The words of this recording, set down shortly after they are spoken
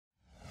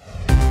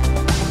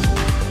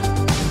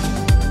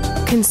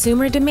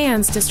Consumer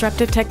demands,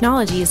 disruptive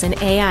technologies, and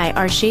AI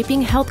are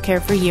shaping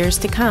healthcare for years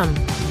to come.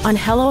 On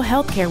Hello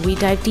Healthcare, we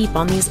dive deep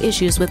on these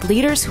issues with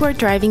leaders who are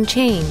driving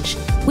change.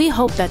 We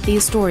hope that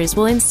these stories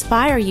will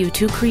inspire you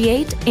to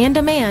create and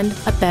demand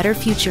a better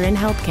future in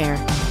healthcare.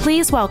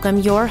 Please welcome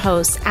your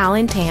host,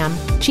 Alan Tam,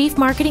 Chief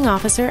Marketing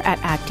Officer at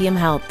Actium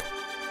Health.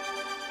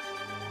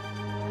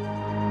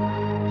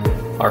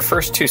 Our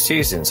first 2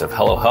 seasons of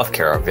Hello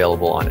Healthcare are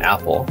available on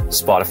Apple,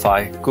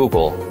 Spotify,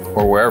 Google,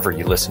 or wherever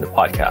you listen to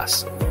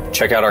podcasts.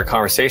 Check out our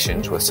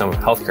conversations with some of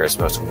healthcare's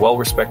most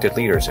well-respected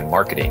leaders in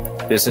marketing,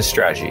 business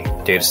strategy,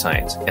 data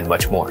science, and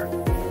much more.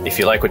 If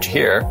you like what you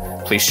hear,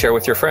 please share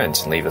with your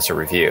friends and leave us a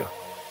review.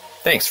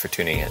 Thanks for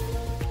tuning in.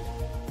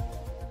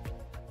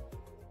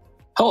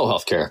 Hello,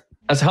 healthcare.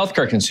 As a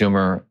healthcare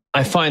consumer,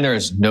 I find there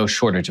is no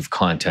shortage of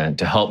content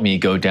to help me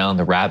go down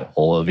the rabbit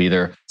hole of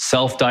either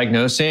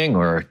self-diagnosing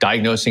or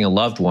diagnosing a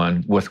loved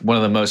one with one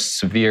of the most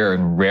severe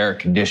and rare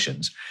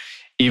conditions,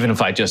 even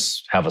if I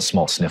just have a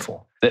small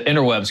sniffle. The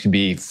interwebs can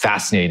be a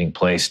fascinating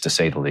place, to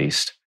say the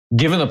least.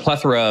 Given the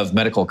plethora of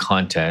medical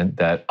content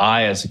that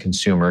I, as a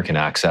consumer, can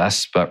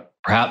access, but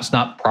perhaps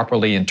not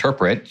properly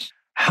interpret,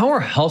 how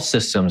are health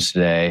systems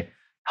today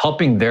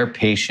helping their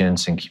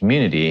patients and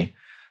community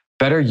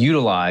better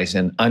utilize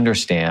and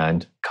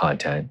understand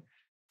content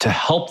to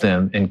help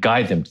them and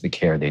guide them to the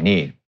care they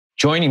need?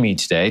 Joining me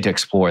today to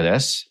explore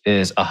this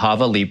is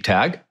Ahava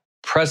Leibtag,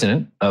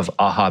 president of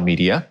Ahava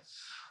Media.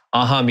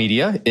 Ahava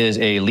Media is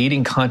a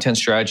leading content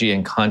strategy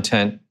and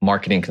content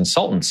marketing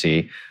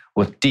consultancy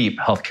with deep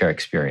healthcare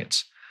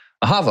experience.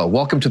 Ahava,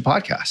 welcome to the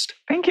podcast.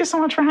 Thank you so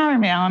much for having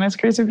me, Alan. It's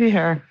great to be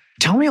here.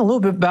 Tell me a little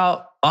bit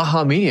about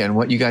Ahava Media and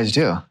what you guys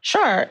do.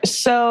 Sure.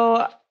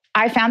 So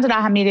I founded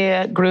Ahava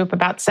Media Group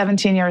about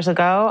 17 years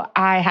ago.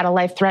 I had a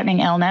life-threatening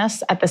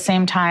illness at the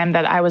same time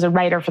that I was a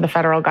writer for the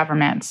federal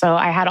government. So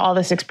I had all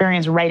this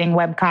experience writing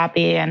web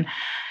copy and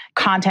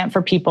content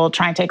for people,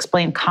 trying to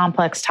explain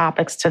complex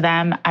topics to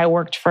them. I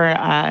worked for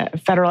a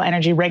Federal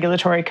Energy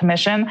Regulatory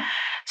Commission.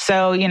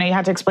 So, you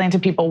had to explain to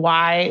people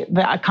why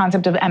the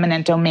concept of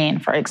eminent domain,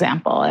 for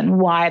example, and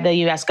why the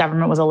US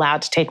government was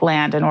allowed to take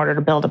land in order to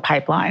build a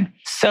pipeline.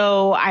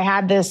 So I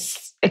had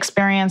this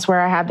experience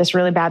where I had this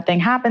really bad thing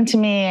happen to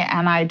me,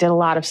 and I did a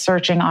lot of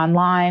searching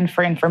online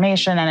for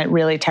information, and it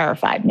really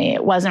terrified me.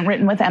 It wasn't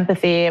written with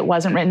empathy. It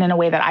wasn't written in a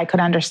way that I could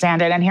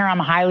understand it. And here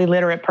I'm a highly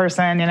literate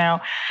person, I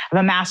have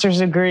a master's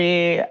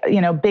degree,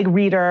 big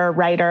reader,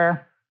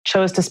 writer,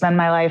 chose to spend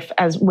my life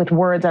with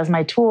words as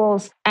my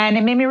tools. And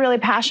it made me really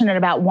passionate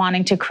about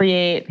wanting to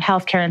create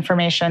healthcare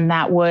information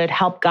that would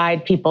help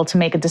guide people to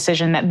make a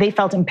decision that they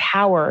felt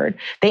empowered.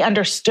 They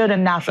understood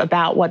enough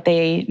about what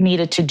they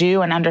needed to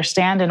do and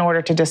understand in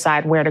order to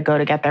decide where to go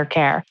to get their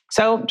care.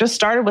 So just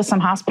started with some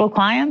hospital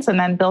clients and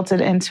then built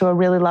it into a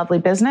really lovely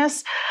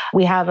business.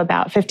 We have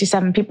about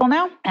 57 people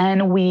now,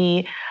 and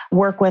we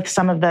work with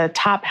some of the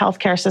top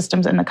healthcare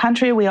systems in the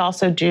country. We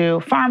also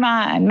do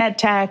pharma and med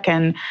tech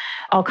and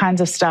all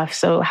kinds of stuff.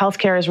 So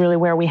healthcare is really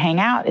where we hang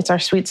out. It's our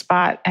sweet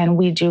spot. And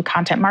we do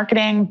content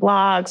marketing,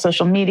 blog,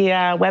 social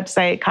media,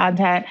 website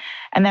content.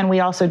 And then we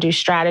also do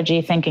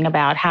strategy, thinking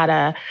about how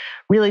to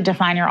really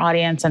define your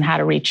audience and how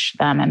to reach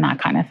them and that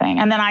kind of thing.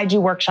 And then I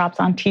do workshops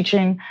on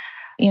teaching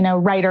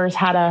writers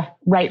how to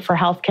write for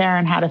healthcare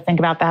and how to think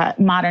about that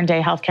modern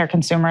day healthcare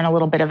consumer in a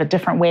little bit of a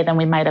different way than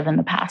we might have in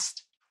the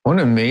past. What an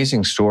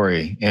amazing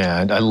story.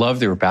 And I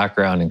love your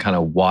background and kind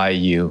of why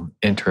you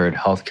entered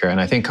healthcare.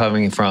 And I think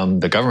coming from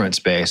the government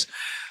space,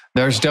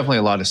 there's definitely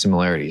a lot of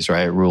similarities,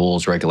 right?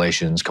 Rules,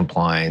 regulations,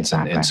 compliance,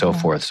 and so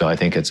forth. So I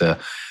think it's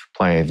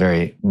probably a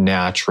very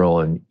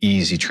natural and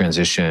easy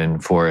transition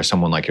for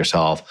someone like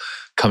yourself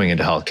coming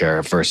into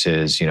healthcare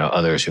versus,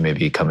 others who may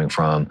be coming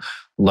from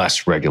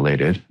less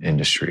regulated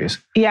industries.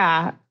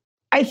 Yeah.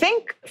 I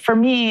think for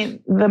me,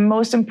 the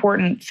most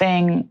important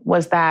thing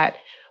was that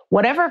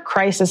whatever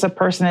crisis a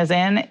person is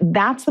in,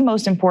 that's the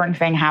most important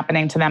thing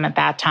happening to them at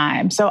that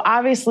time. So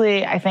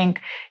obviously, I think,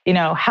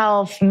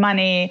 health,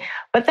 money,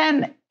 but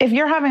then if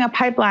you're having a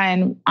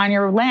pipeline on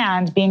your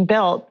land being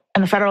built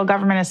and the federal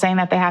government is saying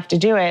that they have to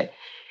do it,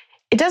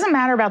 it doesn't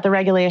matter about the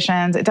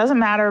regulations. It doesn't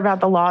matter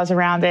about the laws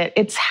around it.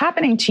 It's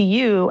happening to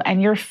you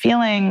and you're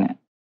feeling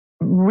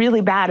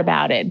really bad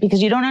about it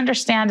because you don't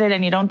understand it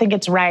and you don't think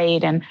it's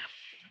right. And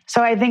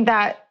so I think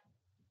that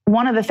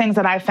one of the things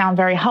that I found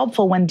very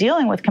helpful when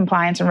dealing with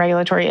compliance and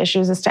regulatory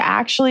issues is to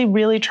actually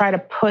really try to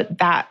put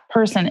that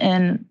person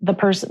in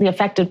the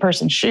affected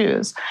person's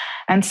shoes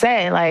and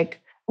say,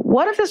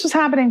 what if this was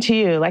happening to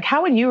you?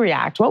 How would you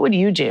react? What would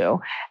you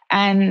do?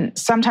 And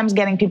sometimes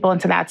getting people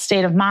into that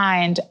state of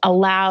mind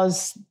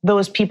allows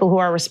those people who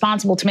are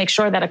responsible to make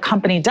sure that a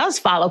company does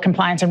follow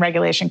compliance and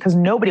regulation, because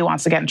nobody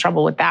wants to get in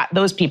trouble with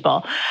those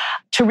people,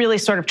 to really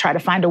sort of try to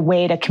find a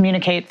way to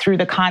communicate through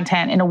the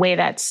content in a way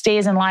that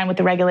stays in line with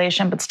the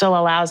regulation, but still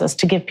allows us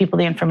to give people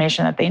the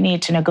information that they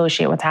need to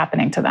negotiate what's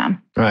happening to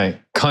them. Right.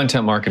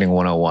 Content marketing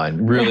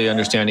 101, really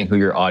understanding who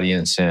your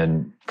audience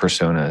and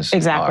personas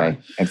Exactly. are.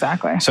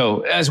 Exactly.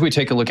 So as we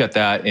take a look at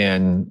that,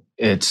 and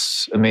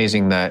it's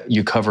amazing that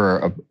you cover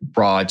a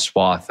broad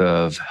swath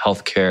of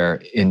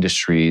healthcare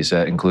industries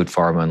that include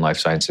pharma and life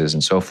sciences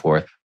and so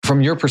forth.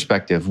 From your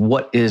perspective,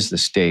 what is the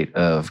state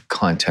of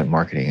content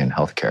marketing in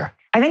healthcare?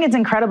 I think it's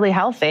incredibly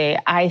healthy.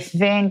 I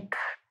think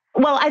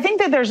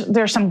that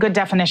there's some good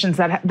definitions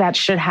that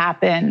should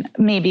happen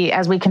maybe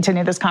as we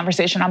continue this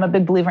conversation. I'm a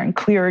big believer in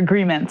clear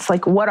agreements.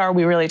 Like, what are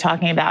we really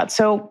talking about?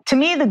 So to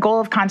me, the goal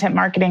of content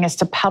marketing is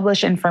to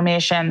publish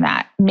information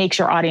that makes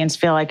your audience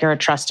feel like you're a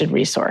trusted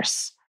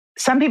resource.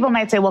 Some people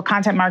might say, well,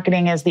 content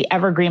marketing is the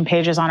evergreen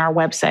pages on our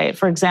website.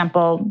 For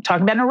example,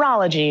 talking about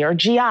neurology or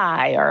GI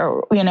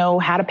or,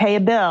 how to pay a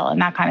bill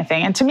and that kind of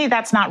thing. And to me,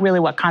 that's not really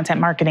what content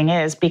marketing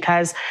is,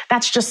 because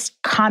that's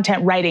just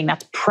content writing.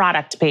 That's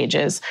product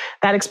pages.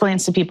 That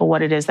explains to people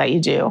what it is that you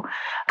do.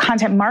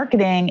 Content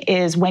marketing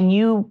is when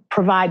you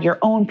provide your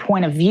own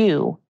point of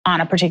view on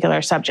a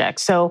particular subject.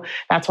 So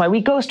that's why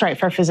we ghostwrite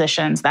for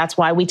physicians. That's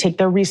why we take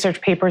their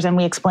research papers and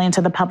we explain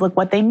to the public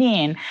what they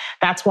mean.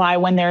 That's why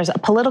when there's a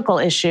political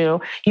issue,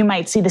 you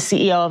might see the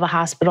CEO of a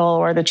hospital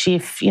or the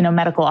chief,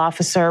 medical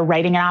officer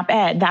writing an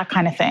op-ed, that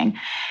kind of thing.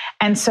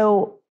 And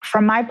so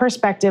from my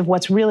perspective,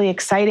 what's really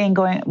exciting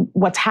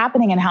what's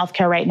happening in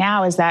healthcare right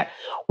now is that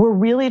we're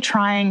really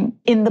trying,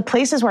 in the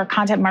places where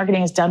content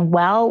marketing is done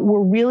well,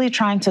 we're really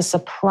trying to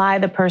supply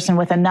the person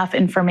with enough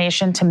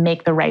information to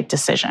make the right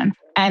decision.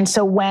 And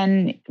so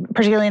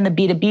particularly in the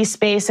B2B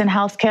space in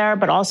healthcare,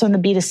 but also in the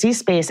B2C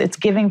space, it's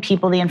giving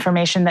people the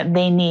information that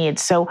they need.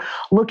 So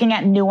looking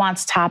at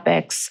nuanced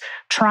topics,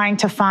 trying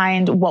to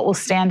find what will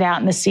stand out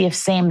in the sea of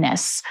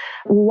sameness.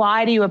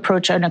 Why do you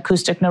approach an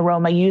acoustic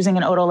neuroma using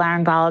an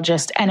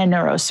otolaryngologist and a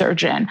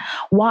neurosurgeon?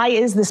 Why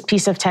is this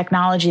piece of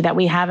technology that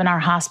we have in our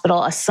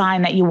hospital a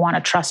sign that you want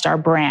to trust our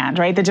brand,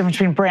 right? The difference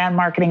between brand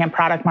marketing and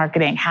product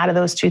marketing, how do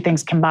those two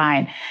things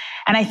combine?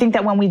 And I think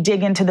that when we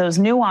dig into those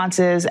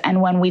nuances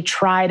and when we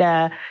try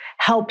to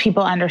help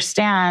people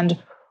understand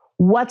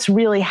what's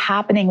really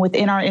happening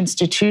within our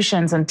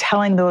institutions and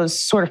telling those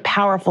sort of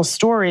powerful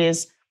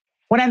stories,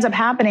 what ends up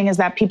happening is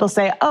that people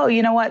say, oh,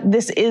 you know what?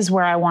 This is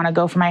where I want to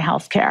go for my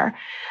healthcare.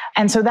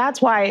 And so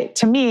that's why,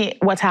 to me,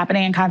 what's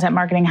happening in content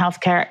marketing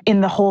healthcare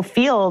in the whole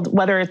field,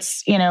 whether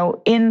it's,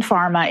 in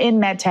pharma, in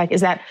medtech,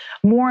 is that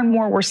more and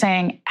more we're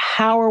saying,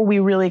 how are we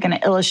really going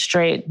to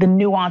illustrate the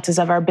nuances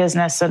of our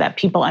business so that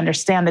people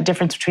understand the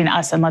difference between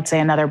us and, let's say,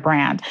 another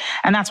brand?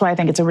 And that's why I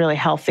think it's a really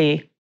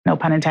healthy, no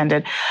pun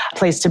intended,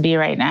 place to be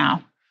right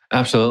now.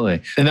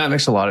 Absolutely. And that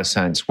makes a lot of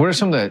sense. What are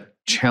some of the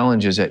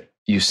challenges that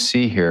you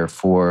see here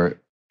for,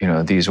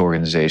 these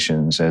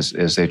organizations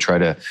as they try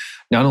to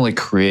not only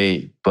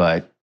create,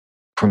 but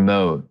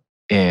promote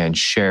and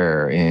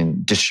share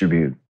and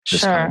distribute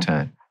this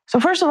content? So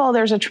first of all,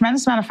 there's a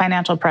tremendous amount of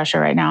financial pressure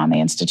right now on the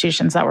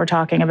institutions that we're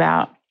talking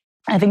about.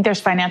 I think there's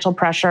financial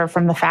pressure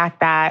from the fact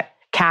that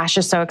cash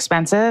is so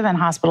expensive and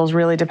hospitals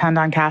really depend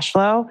on cash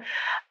flow.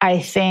 I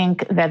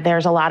think that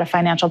there's a lot of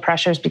financial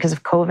pressures because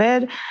of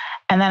COVID.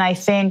 And then I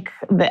think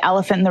the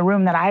elephant in the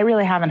room that I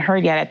really haven't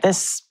heard yet at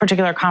this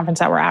particular conference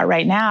that we're at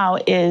right now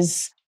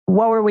is,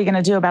 what were we going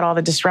to do about all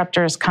the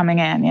disruptors coming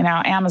in?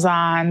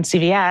 Amazon,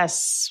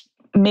 CVS,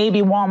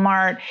 maybe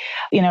Walmart.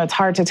 It's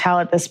hard to tell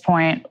at this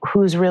point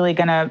who's really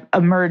going to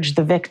emerge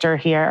the victor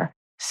here.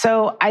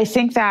 So I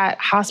think that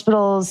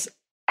hospitals,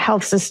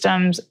 health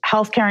systems,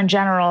 healthcare in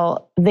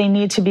general, they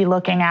need to be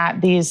looking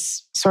at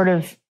these sort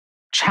of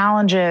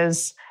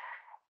challenges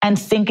and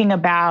thinking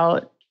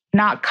about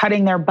not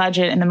cutting their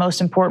budget in the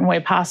most important way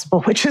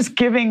possible, which is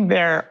giving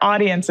their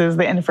audiences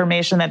the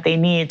information that they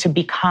need to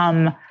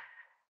become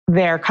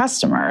their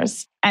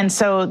customers. And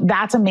so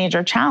that's a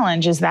major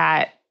challenge, is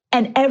that,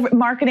 and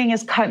marketing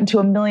is cut into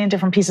a million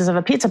different pieces of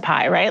a pizza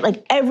pie, right?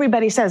 Like,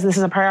 everybody says this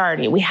is a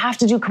priority. We have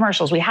to do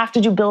commercials. We have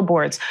to do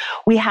billboards.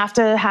 We have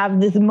to have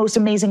the most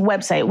amazing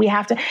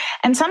website.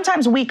 And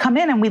sometimes we come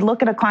in and we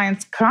look at a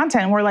client's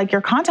content and we're like,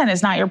 your content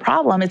is not your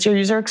problem. It's your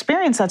user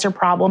experience that's your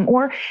problem.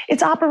 Or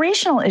it's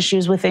operational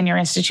issues within your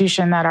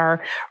institution that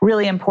are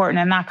really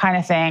important and that kind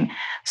of thing.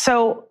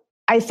 So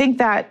I think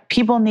that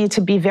people need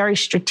to be very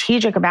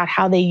strategic about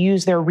how they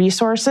use their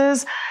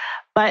resources.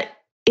 But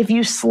if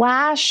you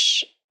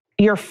slash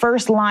your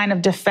first line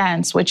of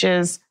defense, which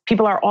is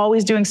people are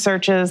always doing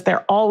searches,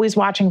 they're always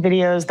watching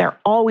videos, they're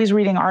always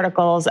reading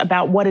articles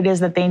about what it is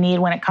that they need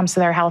when it comes to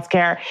their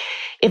healthcare.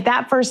 If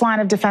that first line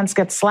of defense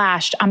gets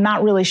slashed, I'm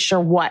not really sure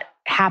what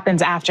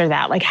happens after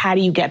that. Like, how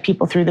do you get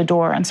people through the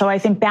door? And so I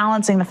think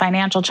balancing the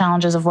financial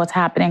challenges of what's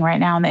happening right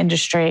now in the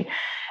industry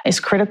is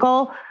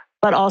critical,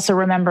 but also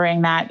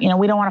remembering that,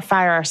 we don't want to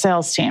fire our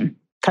sales team,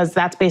 because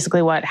that's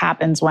basically what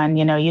happens when,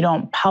 you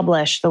don't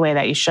publish the way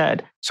that you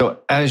should. So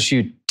as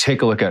you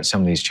take a look at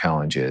some of these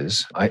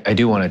challenges, I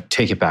do want to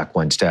take it back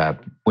one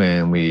step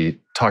when we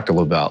talked a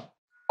little about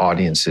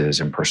audiences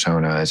and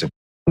personas, and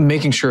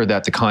making sure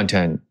that the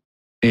content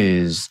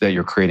that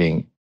you're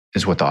creating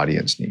is what the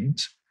audience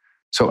needs.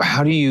 So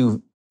how do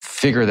you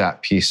figure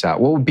that piece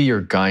out? What would be your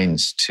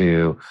guidance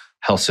to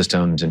health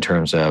systems in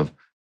terms of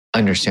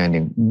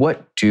understanding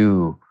what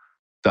do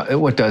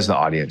What does the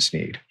audience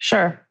need?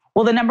 Sure.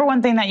 Well, the number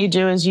one thing that you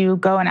do is you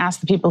go and ask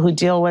the people who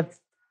deal with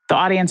the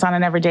audience on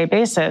an everyday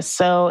basis.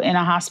 So in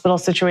a hospital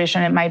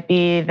situation, it might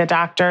be the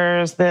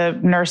doctors, the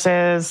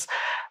nurses,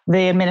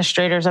 the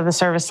administrators of the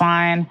service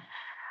line.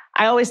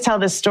 I always tell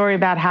this story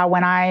about how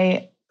when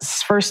I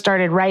first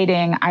started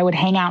writing, I would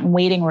hang out in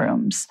waiting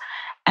rooms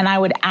and I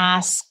would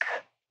ask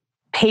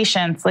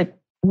patients, like,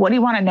 what do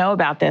you want to know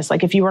about this?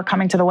 Like, if you were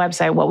coming to the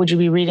website, what would you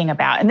be reading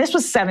about? And this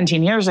was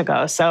 17 years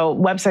ago. So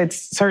websites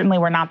certainly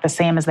were not the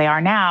same as they are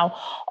now,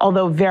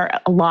 although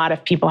a lot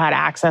of people had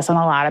access and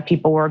a lot of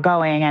people were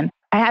going. And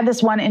I had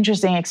this one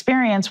interesting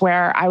experience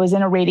where I was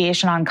in a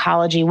radiation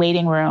oncology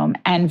waiting room.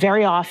 And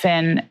very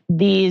often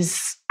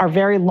these are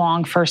very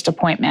long first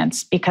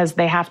appointments because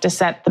they have to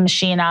set the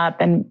machine up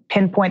and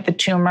pinpoint the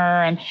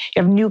tumor. And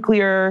you have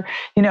nuclear,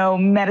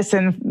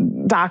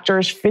 medicine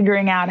doctors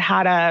figuring out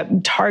how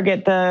to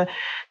target the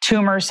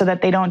tumor so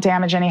that they don't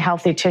damage any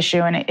healthy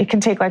tissue. And it can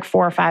take like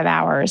 4 or 5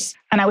 hours.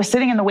 And I was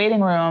sitting in the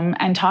waiting room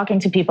and talking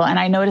to people, and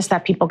I noticed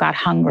that people got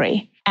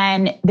hungry.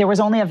 And there was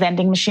only a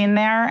vending machine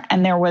there,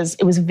 and it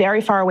was very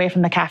far away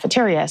from the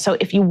cafeteria. So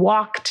if you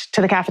walked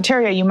to the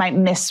cafeteria, you might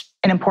miss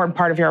an important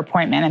part of your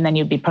appointment, and then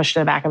you'd be pushed to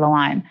the back of the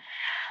line.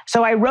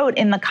 So I wrote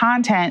in the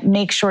content,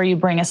 make sure you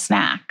bring a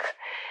snack.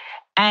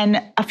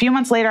 And a few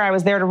months later, I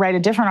was there to write a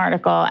different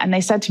article, and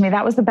they said to me,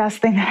 that was the best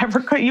thing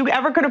that you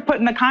ever could have put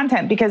in the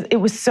content, because it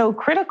was so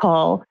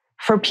critical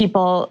for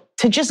people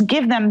to just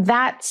give them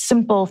that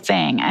simple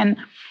thing. And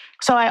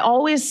so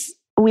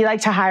we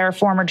like to hire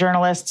former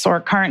journalists or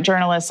current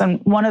journalists. And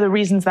one of the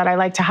reasons that I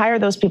like to hire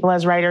those people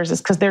as writers is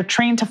because they're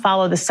trained to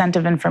follow the scent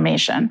of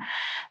information.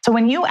 So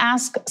when you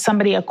ask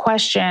somebody a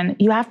question,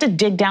 you have to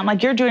dig down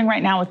like you're doing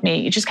right now with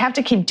me. You just have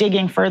to keep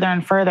digging further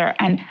and further.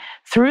 And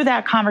through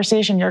that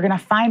conversation, you're going to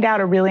find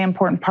out a really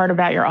important part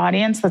about your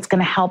audience that's going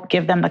to help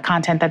give them the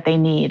content that they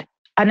need.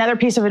 Another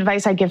piece of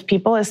advice I give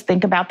people is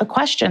think about the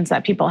questions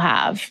that people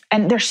have.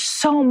 And there's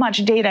so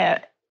much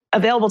data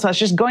available to us,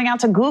 just going out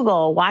to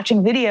Google,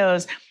 watching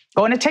videos,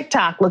 going to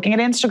TikTok, looking at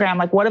Instagram,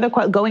 like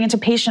going into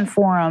patient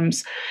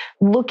forums,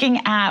 looking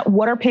at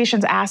what are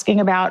patients asking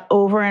about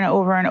over and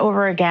over and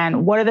over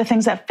again. What are the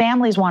things that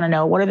families want to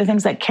know? What are the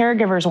things that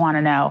caregivers want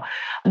to know?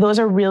 Those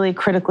are really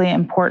critically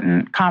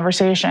important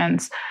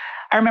conversations.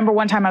 I remember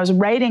one time I was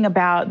writing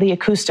about the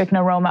acoustic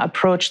neuroma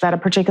approach that a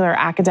particular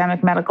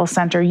academic medical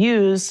center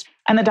used.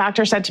 And the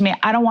doctor said to me,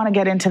 I don't want to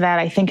get into that.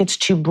 I think it's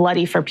too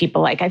bloody for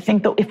people. Like, I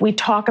think that if we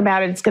talk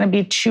about it, it's going to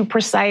be too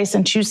precise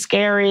and too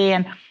scary,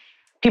 and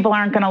people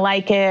aren't going to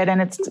like it,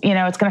 and it's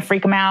going to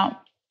freak them out.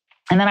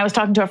 And then I was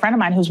talking to a friend of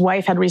mine whose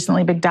wife had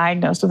recently been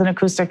diagnosed with an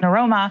acoustic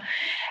neuroma.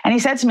 And he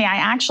said to me, I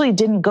actually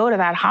didn't go to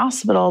that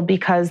hospital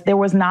because there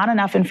was not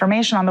enough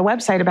information on the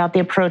website about the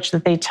approach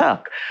that they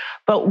took.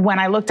 But when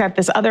I looked at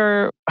this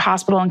other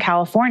hospital in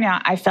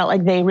California, I felt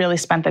like they really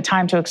spent the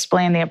time to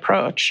explain the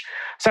approach.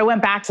 So I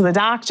went back to the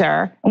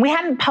doctor, and we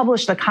hadn't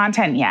published the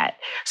content yet.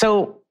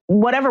 So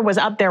whatever was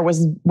up there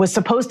was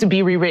supposed to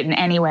be rewritten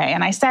anyway.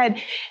 And I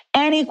said,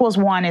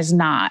 N=1 is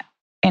not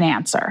an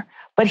answer.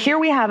 But here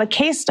we have a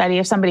case study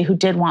of somebody who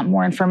did want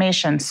more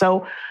information.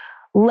 So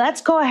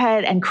let's go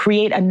ahead and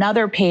create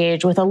another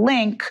page with a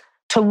link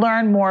to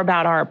learn more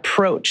about our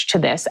approach to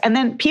this. And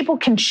then people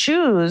can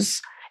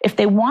choose if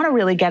they want to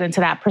really get into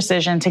that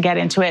precision to get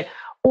into it,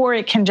 or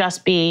it can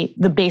just be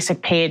the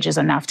basic page is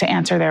enough to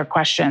answer their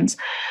questions.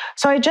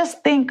 So I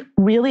just think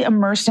really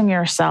immersing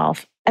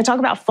yourself. I talk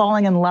about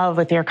falling in love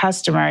with your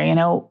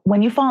customer.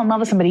 When you fall in love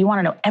with somebody, you want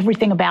to know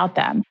everything about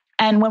them.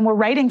 And when we're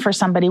writing for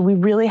somebody, we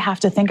really have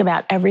to think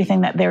about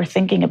everything that they're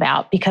thinking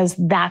about, because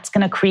that's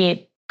going to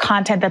create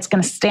content that's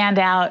going to stand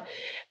out,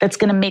 that's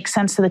going to make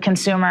sense to the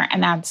consumer,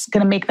 and that's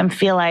going to make them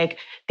feel like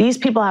these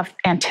people have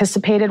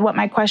anticipated what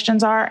my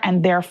questions are,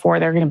 and therefore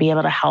they're going to be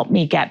able to help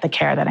me get the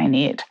care that I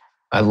need.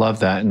 I love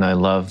that. And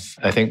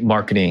I think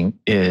marketing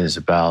is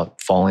about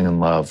falling in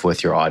love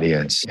with your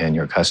audience and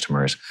your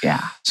customers.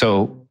 Yeah.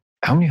 So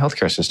how many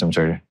healthcare systems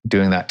are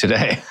doing that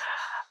today?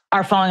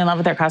 Are falling in love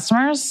with their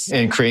customers?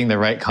 And creating the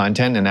right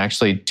content and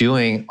actually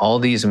doing all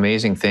these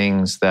amazing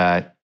things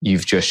that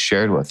you've just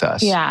shared with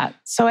us. Yeah.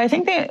 So I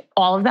think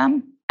all of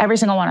them, every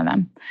single one of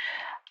them.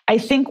 I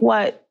think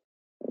what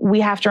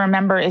we have to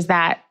remember is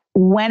that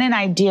when an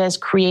idea is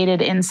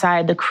created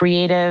inside the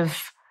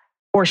creative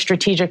or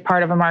strategic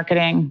part of a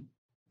marketing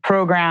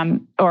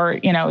program or,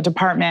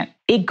 department,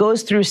 it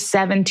goes through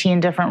 17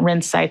 different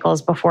rinse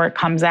cycles before it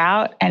comes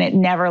out, and it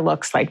never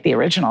looks like the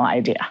original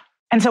idea.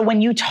 And so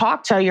when you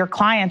talk to your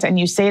clients and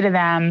you say to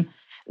them,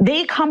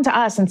 they come to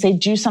us and say,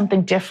 do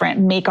something different,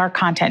 make our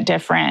content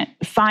different,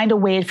 find a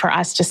way for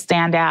us to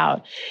stand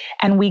out.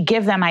 And we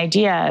give them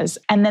ideas.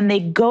 And then they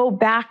go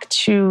back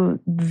to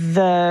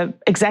the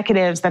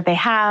executives that they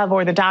have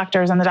or the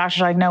doctors, and the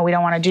doctors are like, no, we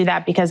don't want to do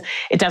that because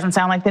it doesn't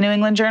sound like the New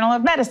England Journal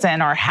of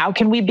Medicine, or how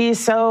can we be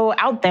so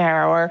out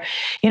there? Or,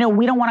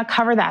 we don't want to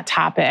cover that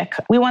topic.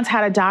 We once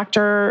had a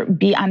doctor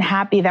be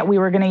unhappy that we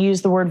were going to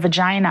use the word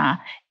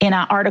vagina in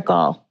an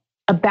article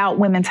about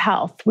women's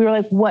health. We were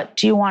like, what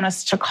do you want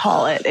us to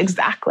call it?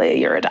 Exactly,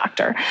 you're a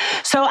doctor.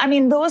 So, I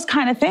mean, those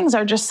kind of things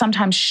are just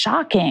sometimes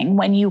shocking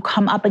when you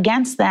come up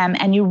against them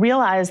and you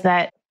realize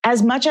that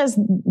as much as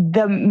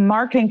the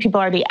marketing people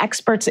are the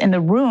experts in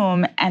the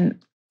room, and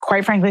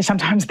quite frankly,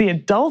 sometimes the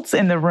adults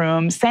in the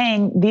room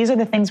saying, these are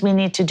the things we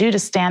need to do to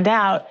stand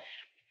out,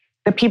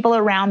 the people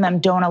around them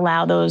don't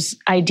allow those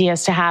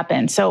ideas to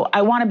happen. So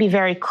I want to be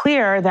very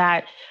clear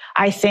that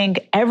I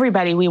think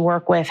everybody we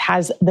work with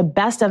has the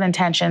best of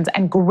intentions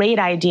and great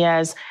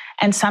ideas,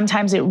 and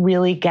sometimes it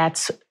really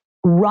gets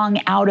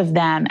wrung out of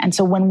them. And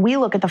so when we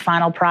look at the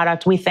final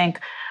product, we think,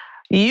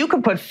 you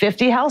could put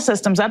 50 health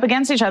systems up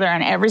against each other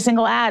and every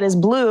single ad is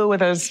blue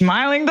with a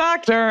smiling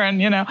doctor and,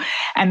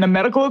 and the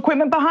medical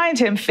equipment behind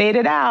him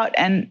faded out.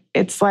 And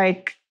it's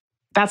like,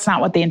 that's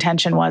not what the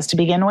intention was to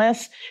begin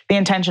with. The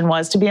intention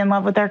was to be in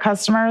love with their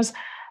customers,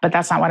 but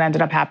that's not what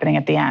ended up happening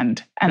at the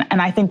end.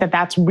 And I think that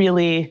that's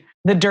really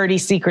the dirty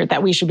secret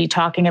that we should be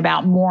talking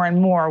about more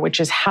and more, which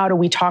is how do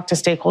we talk to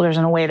stakeholders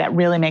in a way that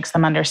really makes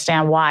them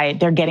understand why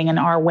they're getting in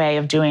our way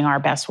of doing our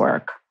best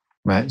work.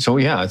 Right. So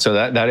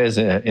that is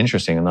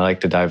interesting. And I'd like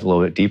to dive a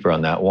little bit deeper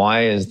on that.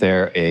 Why is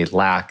there a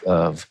lack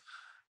of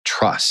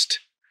trust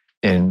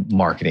in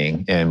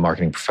marketing and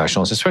marketing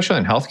professionals, especially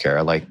in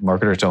healthcare? Like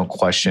marketers don't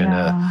question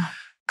a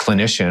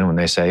clinician when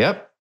they say,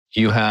 yep,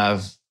 you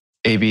have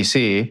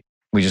ABC.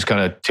 We just got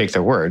to take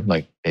their word,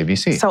 like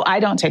ABC. So I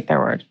don't take their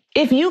word.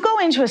 If you go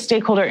into a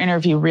stakeholder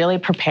interview really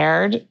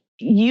prepared,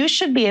 you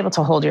should be able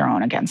to hold your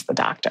own against the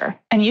doctor.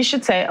 And you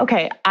should say,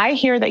 okay, I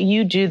hear that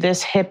you do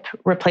this hip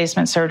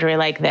replacement surgery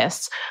like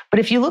this.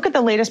 But if you look at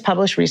the latest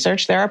published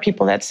research, there are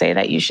people that say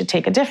that you should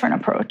take a different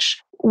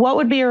approach. What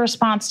would be your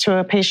response to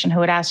a patient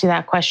who would ask you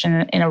that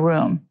question in a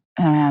room?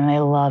 And they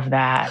love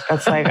that.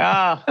 That's like,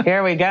 oh,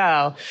 here we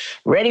go.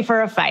 Ready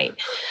for a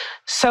fight.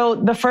 So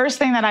the first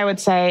thing that I would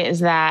say is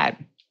that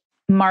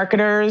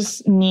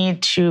marketers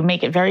need to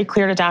make it very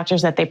clear to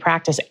doctors that they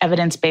practice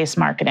evidence-based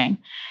marketing.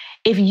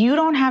 If you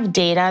don't have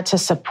data to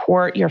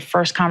support your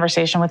first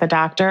conversation with a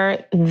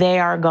doctor, they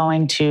are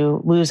going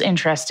to lose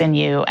interest in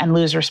you and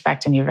lose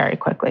respect in you very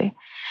quickly.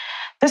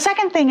 The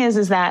second thing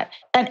is that,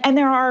 and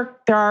there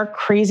are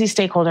crazy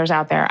stakeholders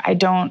out there. I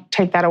don't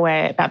take that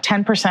away. About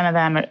 10% of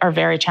them are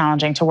very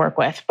challenging to work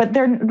with, but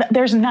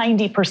there's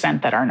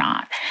 90% that are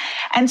not.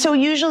 And so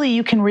usually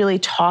you can really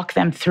talk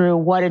them through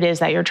what it is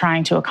that you're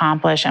trying to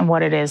accomplish and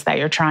what it is that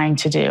you're trying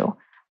to do.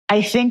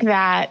 I think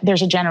that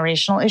there's a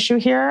generational issue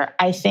here.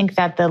 I think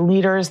that the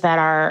leaders that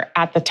are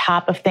at the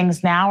top of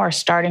things now are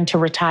starting to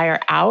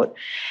retire out,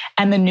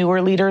 and the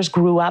newer leaders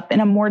grew up in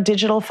a more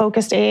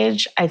digital-focused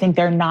age. I think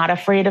they're not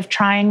afraid of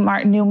trying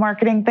new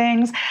marketing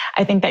things.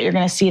 I think that you're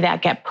going to see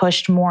that get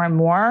pushed more and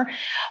more.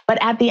 But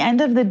at the end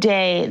of the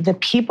day, the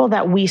people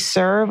that we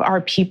serve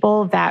are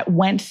people that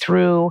went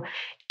through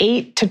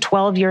 8 to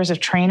 12 years of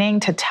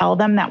training to tell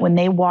them that when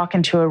they walk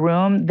into a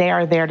room, they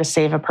are there to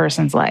save a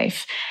person's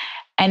life.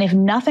 And if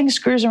nothing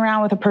screws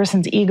around with a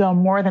person's ego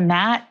more than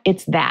that,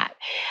 it's that.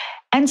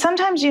 And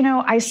sometimes,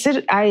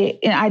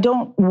 I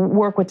don't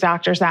work with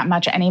doctors that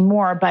much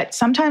anymore, but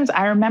sometimes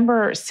I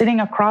remember sitting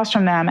across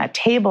from them at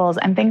tables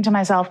and thinking to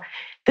myself,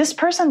 this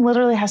person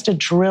literally has to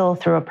drill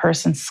through a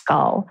person's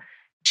skull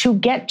to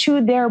get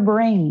to their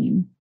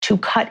brain, to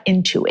cut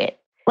into it.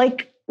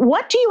 Like,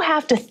 what do you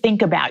have to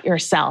think about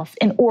yourself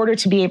in order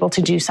to be able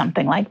to do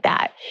something like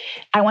that?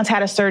 I once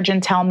had a surgeon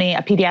tell me,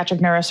 a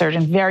pediatric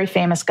neurosurgeon, very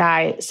famous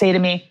guy, say to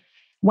me,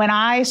 when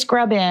I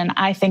scrub in,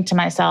 I think to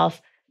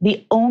myself,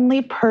 the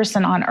only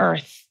person on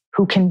earth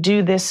who can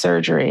do this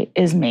surgery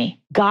is me.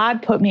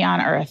 God put me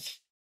on earth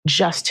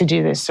just to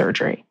do this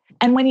surgery.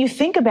 And when you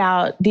think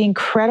about the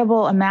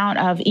incredible amount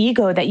of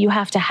ego that you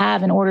have to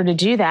have in order to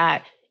do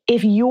that,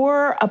 if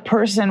you're a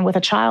person with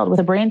a child with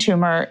a brain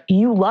tumor,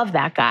 you love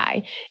that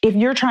guy. If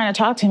you're trying to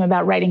talk to him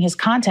about writing his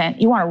content,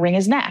 you want to wring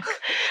his neck,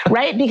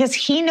 right? Because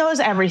he knows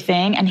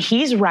everything and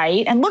he's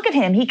right. And look at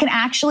him. He can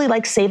actually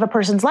save a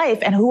person's life.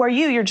 And who are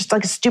you? You're just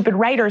like a stupid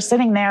writer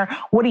sitting there.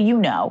 What do you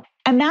know?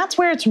 And that's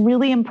where it's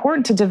really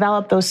important to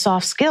develop those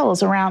soft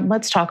skills around,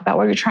 let's talk about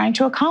what you're trying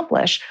to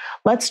accomplish.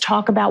 Let's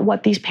talk about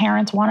what these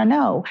parents want to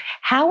know.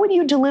 How would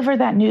you deliver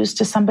that news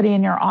to somebody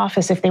in your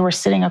office if they were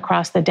sitting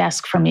across the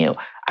desk from you?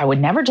 I would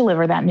never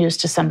deliver that news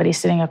to somebody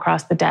sitting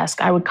across the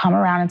desk. I would come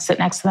around and sit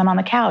next to them on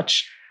the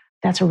couch.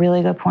 That's a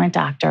really good point,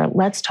 doctor.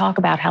 Let's talk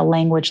about how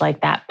language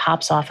like that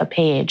pops off a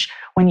page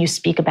when you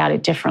speak about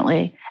it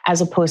differently, as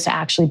opposed to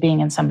actually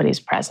being in somebody's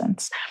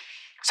presence.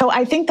 So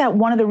I think that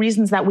one of the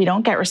reasons that we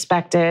don't get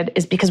respected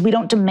is because we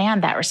don't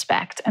demand that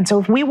respect. And so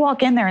if we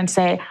walk in there and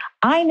say,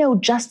 I know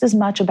just as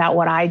much about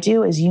what I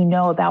do as you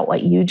know about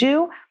what you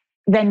do,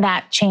 then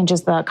that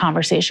changes the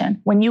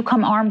conversation. When you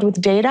come armed with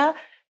data,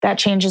 that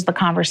changes the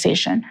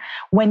conversation.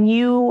 When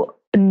you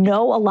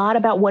know a lot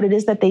about what it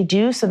is that they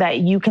do so that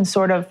you can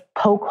sort of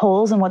poke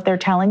holes in what they're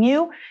telling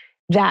you,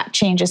 that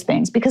changes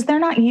things because they're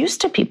not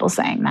used to people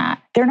saying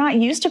that. They're not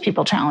used to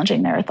people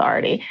challenging their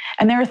authority.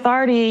 And their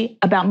authority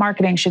about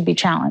marketing should be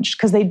challenged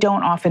because they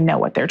don't often know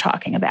what they're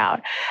talking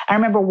about. I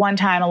remember one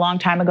time, a long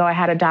time ago, I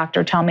had a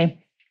doctor tell me,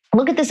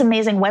 look at this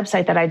amazing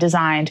website that I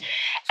designed.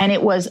 And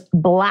it was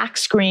black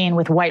screen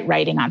with white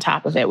writing on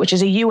top of it, which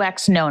is a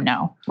UX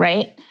no-no,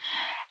 right?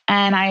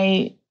 And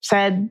I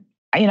said,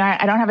 I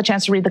don't have a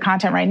chance to read the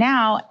content right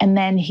now. And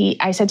then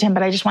I said to him,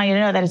 but I just want you to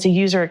know that it's a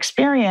user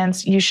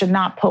experience. You should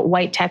not put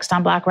white text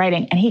on black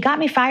writing. And he got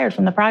me fired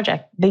from the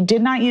project. They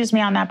did not use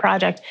me on that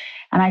project.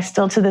 And I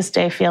still to this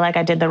day feel like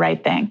I did the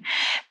right thing,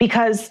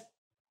 because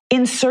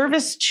in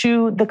service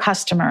to the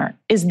customer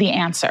is the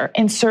answer.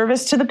 In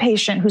service to the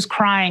patient who's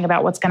crying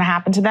about what's going to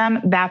happen to them,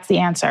 that's the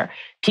answer.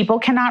 People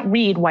cannot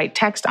read white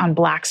text on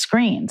black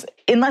screens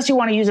unless you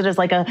want to use it as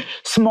like a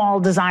small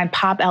design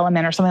pop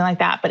element or something like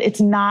that. But it's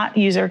not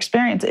user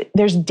experience.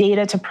 There's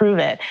data to prove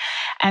it.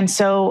 And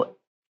so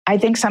I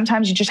think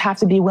sometimes you just have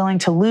to be willing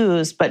to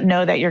lose, but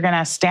know that you're going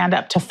to stand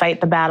up to fight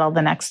the battle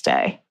the next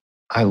day.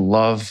 I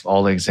love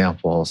all the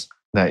examples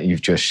that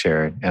you've just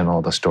shared and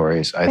all the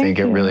stories. I think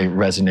it really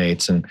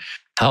resonates and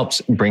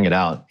helps bring it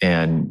out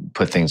and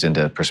put things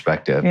into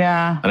perspective.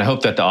 Yeah. And I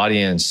hope that the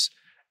audience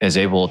is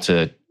able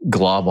to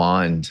glob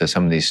on to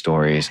some of these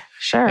stories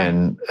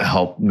and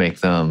help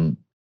make them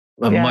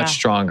a much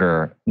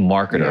stronger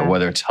marketer,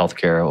 whether it's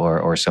healthcare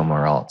or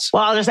somewhere else.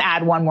 Well, I'll just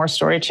add one more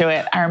story to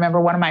it. I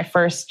remember one of my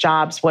first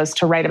jobs was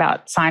to write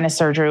about sinus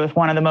surgery with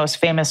one of the most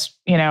famous,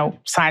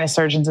 sinus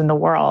surgeons in the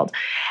world.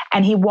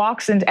 And he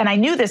walks in, and I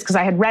knew this because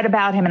I had read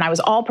about him and I was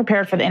all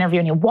prepared for the interview.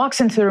 And he walks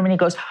into the room and he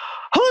goes,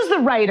 "Who's the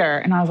writer?"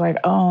 And I was like,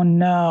 "Oh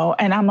no."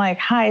 And I'm like,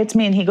 "Hi, it's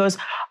me." And he goes,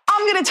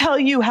 "I'm going to tell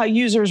you how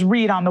users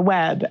read on the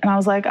web." And I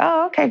was like,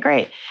 "Oh, okay,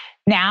 great."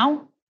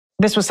 Now,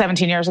 this was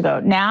 17 years ago.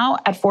 Now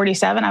at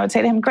 47, I would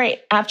say to him,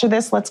 "Great. After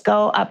this, let's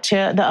go up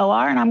to the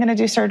OR and I'm going to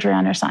do surgery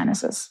on your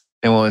sinuses."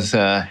 And what was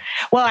well,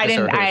 I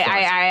didn't.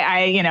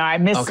 I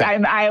missed.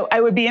 Okay.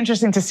 I would be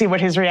interesting to see what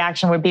his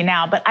reaction would be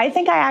now. But I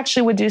think I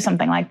actually would do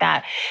something like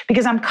that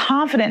because I'm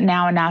confident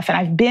now enough, and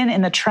I've been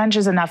in the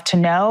trenches enough to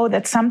know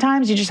that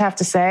sometimes you just have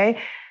to say,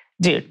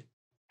 "Dude,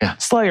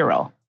 slow your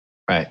roll."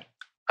 Right.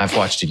 I've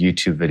watched a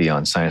YouTube video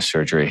on sinus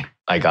surgery.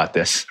 I got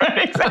this.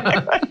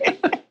 Exactly.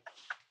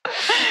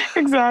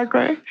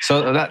 Exactly.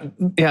 So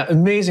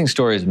amazing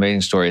stories.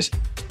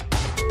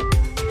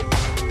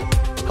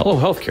 Hello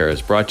Healthcare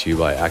is brought to you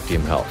by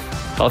Actium Health.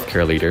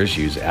 Healthcare leaders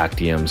use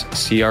Actium's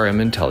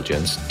CRM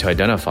intelligence to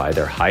identify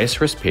their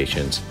highest risk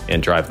patients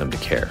and drive them to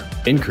care.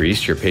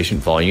 Increase your patient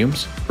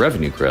volumes,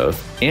 revenue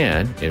growth,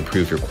 and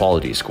improve your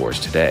quality scores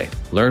today.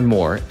 Learn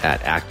more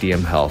at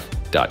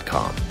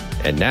actiumhealth.com.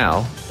 And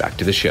now, back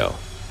to the show.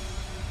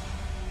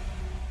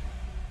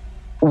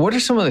 What are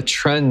some of the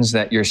trends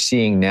that you're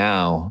seeing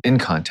now in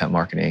content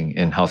marketing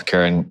in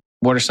healthcare, and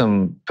what are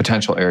some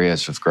potential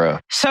areas of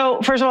growth?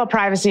 So first of all,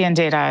 privacy and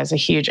data is a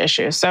huge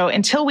issue. So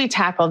until we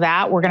tackle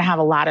that, we're going to have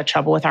a lot of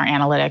trouble with our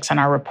analytics and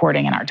our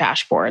reporting and our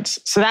dashboards.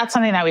 So that's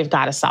something that we've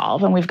got to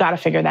solve, and we've got to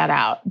figure that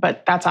out.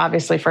 But that's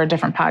obviously for a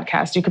different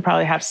podcast. You could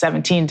probably have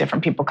 17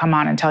 different people come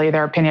on and tell you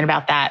their opinion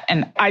about that,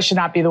 and I should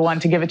not be the one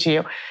to give it to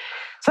you.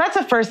 So that's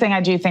the first thing I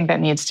do think that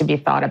needs to be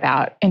thought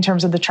about in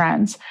terms of the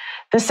trends.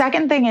 The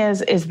second thing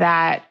is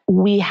that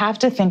we have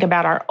to think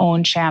about our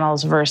own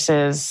channels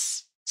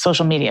versus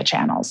social media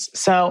channels.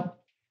 So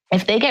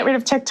if they get rid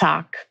of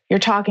TikTok, you're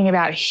talking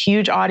about a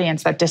huge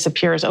audience that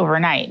disappears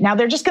overnight. Now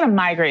they're just going to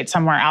migrate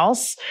somewhere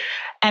else.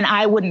 And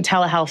I wouldn't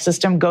tell a health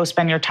system, go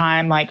spend your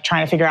time like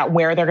trying to figure out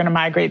where they're going to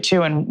migrate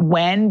to and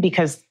when,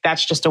 because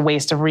that's just a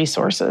waste of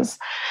resources.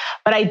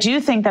 But I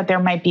do think that there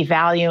might be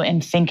value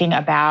in thinking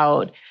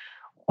about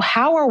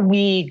how are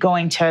we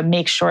going to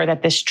make sure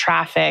that this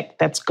traffic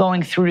that's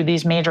going through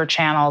these major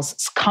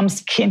channels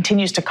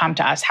continues to come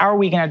to us? How are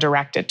we going to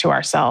direct it to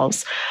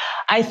ourselves?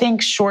 I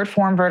think short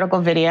form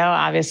vertical video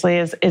obviously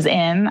is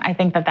in. I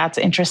think that that's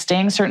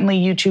interesting. Certainly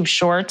YouTube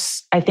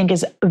Shorts, I think,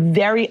 is a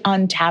very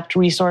untapped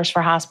resource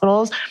for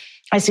hospitals.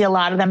 I see a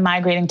lot of them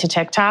migrating to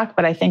TikTok,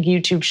 but I think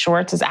YouTube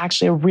Shorts is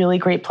actually a really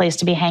great place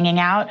to be hanging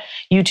out.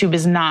 YouTube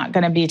is not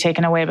going to be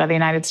taken away by the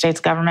United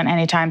States government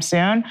anytime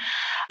soon.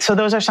 So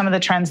those are some of the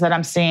trends that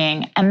I'm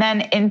seeing. And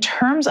then in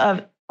terms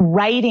of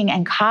writing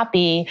and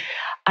copy,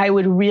 I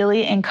would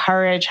really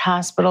encourage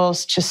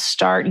hospitals to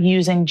start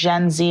using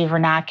Gen Z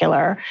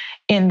vernacular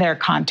in their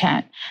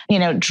content,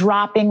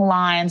 dropping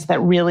lines that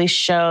really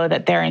show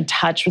that they're in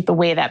touch with the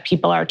way that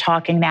people are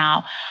talking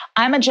now.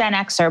 I'm a Gen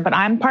Xer, but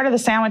I'm part of the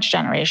sandwich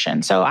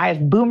generation. So I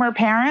have boomer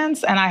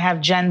parents and I have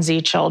Gen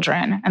Z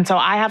children. And so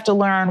I have to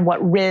learn what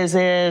Riz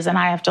is, and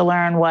I have to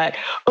learn what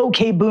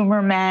okay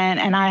boomer meant,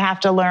 and I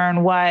have to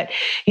learn what,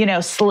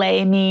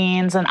 slay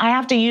means. And I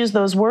have to use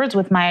those words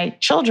with my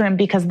children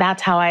because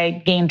that's how I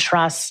gain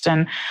trust.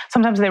 And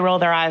sometimes they roll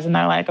their eyes and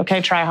they're like, okay,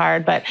 try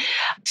hard. But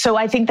so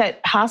I think that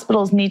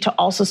hospitals need to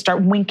also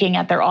start winking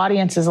at their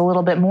audiences a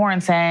little bit more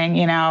and saying,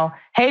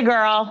 hey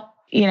girl,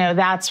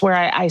 that's where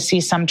I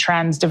see some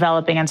trends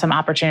developing and some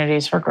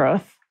opportunities for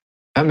growth.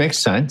 That makes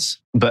sense.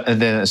 But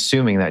then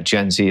assuming that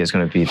Gen Z is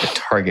going to be the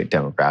target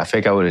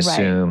demographic, I would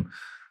assume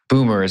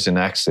boomers and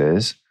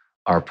X's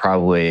are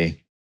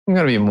probably going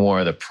to be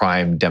more the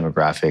prime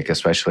demographic,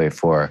 especially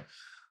for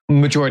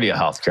majority of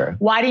healthcare.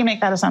 Why do you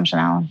make that assumption,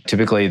 Alan?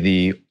 Typically,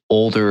 the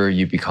older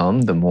you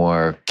become, the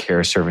more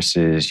care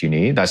services you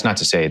need. That's not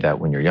to say that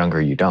when you're younger,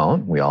 you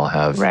don't. We all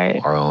have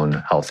our own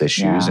health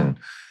issues and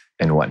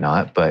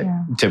whatnot. But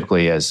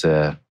typically as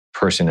a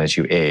person, as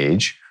you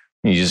age,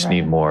 you just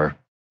need more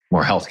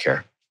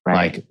healthcare.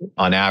 Right. Like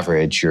on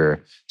average, your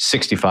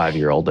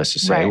 65-year-old, let's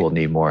just say, will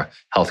need more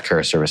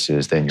healthcare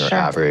services than your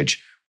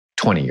average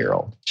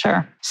 20-year-old.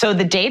 Sure. So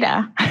the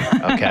data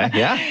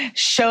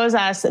shows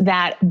us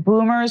that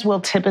boomers will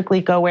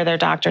typically go where their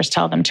doctors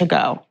tell them to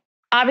go.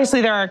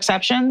 Obviously, there are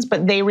exceptions,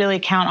 but they really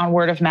count on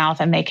word of mouth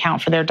and they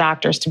count for their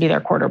doctors to be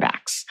their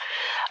quarterbacks.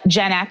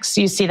 Gen X,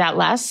 you see that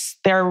less.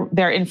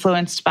 They're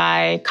influenced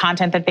by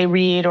content that they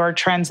read or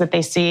trends that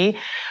they see.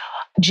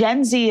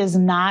 Gen Z is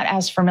not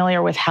as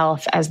familiar with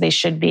health as they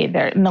should be.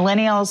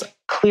 Millennials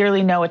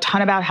clearly know a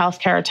ton about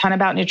healthcare, a ton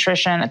about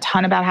nutrition, a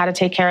ton about how to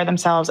take care of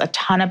themselves, a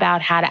ton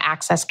about how to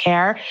access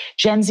care.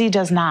 Gen Z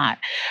does not.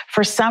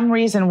 For some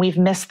reason, we've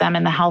missed them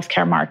in the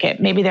healthcare market.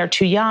 Maybe they're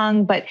too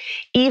young, but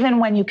even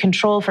when you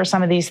control for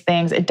some of these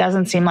things, it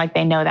doesn't seem like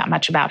they know that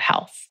much about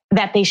health,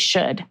 that they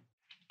should.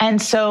 And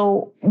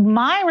so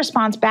my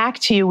response back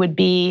to you would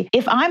be,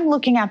 if I'm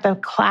looking at the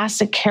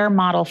classic care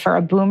model for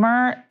a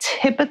boomer,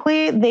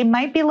 typically they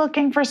might be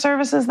looking for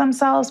services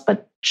themselves,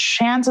 but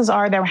chances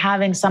are they're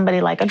having somebody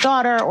like a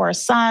daughter or a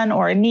son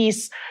or a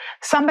niece,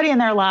 somebody in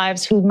their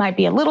lives who might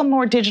be a little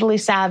more digitally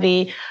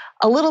savvy,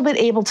 a little bit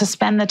able to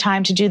spend the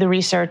time to do the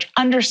research,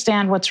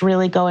 understand what's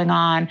really going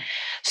on.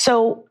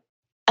 So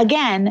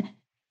again,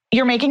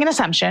 you're making an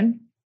assumption.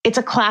 It's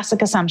a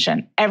classic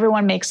assumption.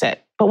 Everyone makes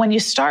it. But when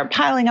you start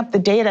piling up the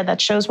data that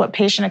shows what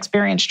patient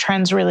experience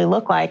trends really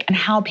look like and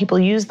how people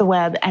use the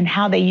web and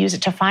how they use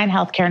it to find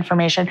healthcare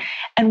information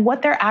and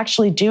what they're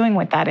actually doing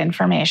with that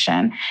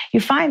information, you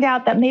find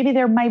out that maybe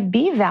there might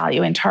be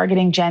value in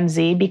targeting Gen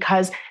Z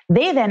because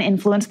they then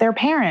influence their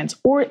parents,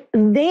 or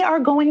they are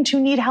going to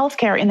need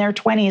healthcare in their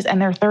 20s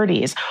and their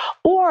 30s.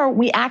 Or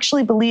we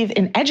actually believe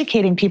in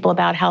educating people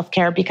about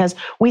healthcare because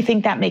we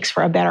think that makes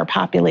for a better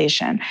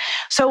population.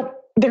 So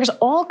there's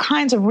all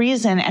kinds of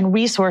reason and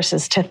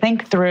resources to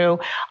think through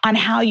on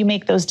how you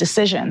make those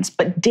decisions,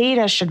 but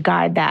data should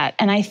guide that.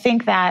 And I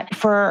think that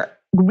for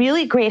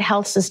really great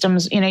health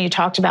systems, you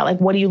talked about like,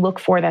 what do you look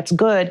for that's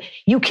good?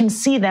 You can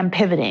see them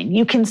pivoting.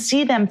 You can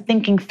see them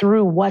thinking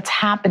through what's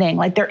happening.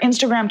 Like their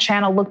Instagram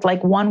channel looked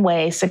like one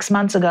way 6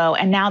 months ago,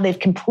 and now they've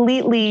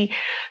completely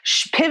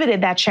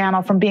pivoted that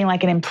channel from being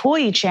like an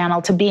employee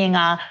channel to being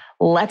a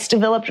let's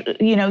develop,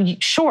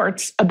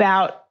 shorts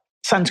about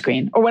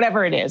sunscreen or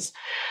whatever it is.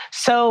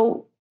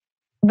 So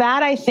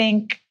that I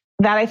think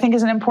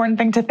is an important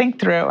thing to think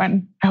through.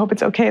 And I hope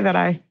it's okay that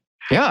I...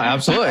 Yeah,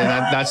 absolutely. And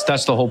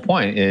that's the whole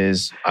point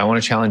is I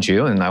want to challenge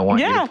you and I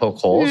want you to poke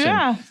holes.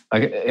 Yeah.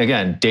 And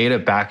again, data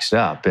backs it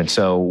up. And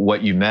so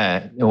what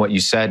you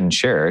said and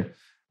shared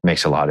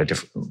makes a lot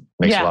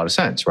of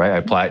sense, right? I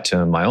apply it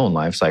to my own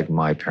life. It's like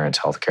my parents'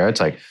 healthcare. It's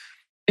like,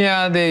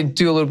 yeah, they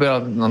do a little bit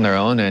on their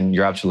own, and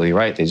you're absolutely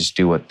right. They just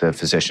do what the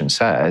physician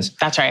says.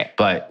 That's right.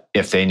 But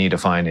if they need to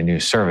find a new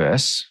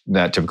service,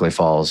 that typically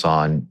falls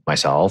on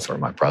myself or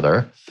my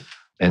brother.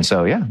 And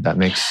so, that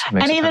makes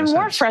and even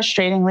more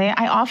frustratingly,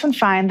 I often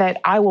find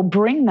that I will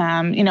bring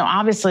them,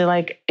 obviously,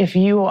 like if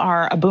you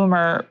are a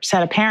boomer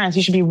set of parents,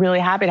 you should be really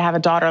happy to have a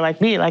daughter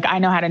like me. Like I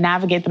know how to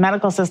navigate the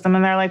medical system,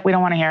 and they're like, we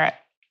don't want to hear it.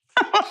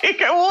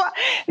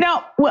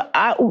 No,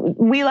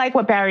 we like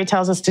what Barry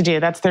tells us to do.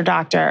 That's their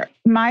doctor.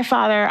 My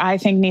father, I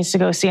think, needs to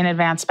go see an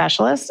advanced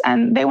specialist,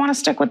 and they want to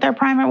stick with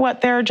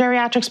what their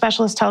geriatric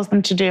specialist tells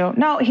them to do.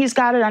 No, he's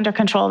got it under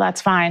control.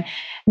 That's fine.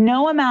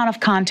 No amount of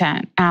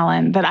content,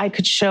 Alan, that I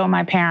could show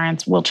my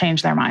parents will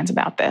change their minds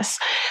about this.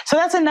 So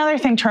that's another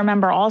thing to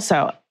remember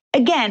also.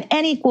 Again,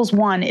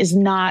 N=1 is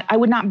not, I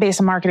would not base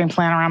a marketing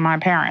plan around my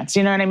parents.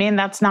 You know what I mean?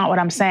 That's not what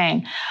I'm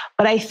saying.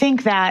 But I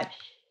think that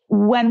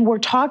when we're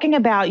talking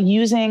about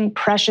using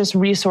precious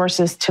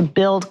resources to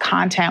build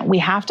content, we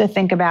have to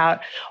think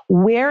about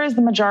where is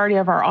the majority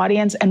of our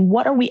audience and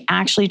what are we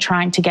actually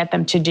trying to get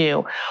them to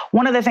do?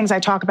 One of the things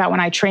I talk about when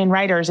I train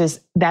writers is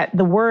that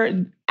the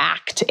word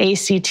ACT,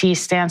 ACT,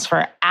 stands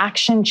for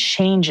action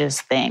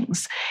changes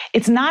things.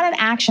 It's not an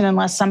action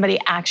unless somebody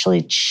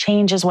actually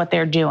changes what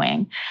they're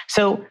doing.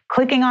 So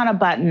clicking on a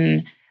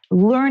button,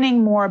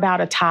 learning more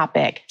about a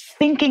topic,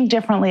 thinking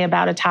differently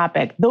about a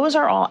topic, those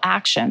are all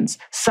actions.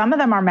 Some of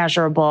them are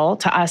measurable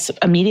to us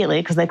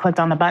immediately because they clicked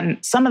on the button.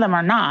 Some of them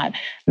are not.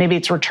 Maybe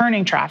it's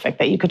returning traffic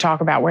that you could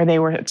talk about where they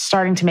were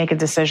starting to make a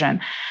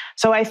decision.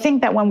 So I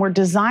think that when we're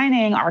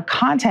designing our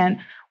content,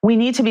 we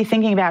need to be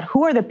thinking about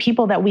who are the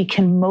people that we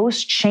can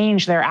most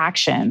change their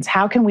actions?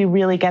 How can we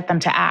really get them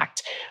to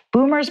act?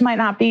 Boomers might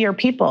not be your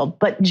people,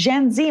 but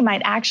Gen Z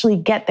might actually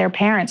get their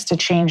parents to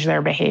change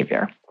their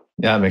behavior.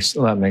 Yeah,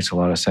 that makes a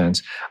lot of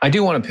sense. I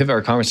do want to pivot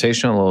our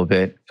conversation a little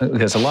bit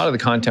because a lot of the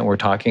content we're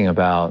talking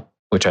about,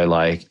 which I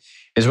like,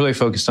 is really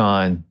focused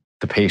on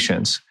the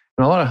patients.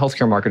 And a lot of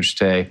healthcare marketers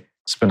today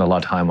spend a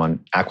lot of time on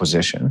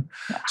acquisition.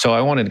 Yeah. So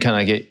I wanted to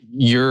kind of get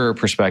your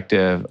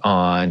perspective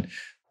on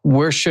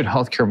where should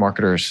healthcare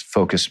marketers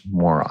focus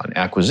more on,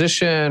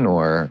 acquisition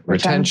or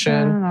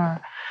retention?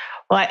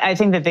 Well, I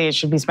think that they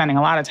should be spending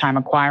a lot of time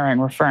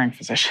acquiring referring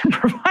physician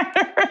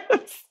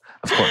providers.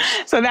 Of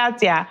course. So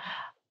that's,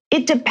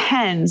 it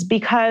depends,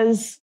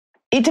 because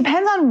it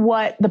depends on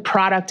what the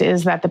product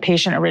is that the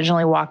patient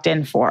originally walked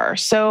in for.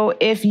 So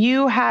if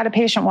you had a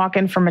patient walk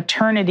in for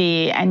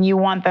maternity and you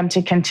want them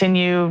to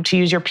continue to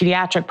use your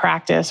pediatric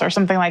practice or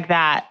something like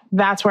that,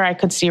 that's where I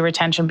could see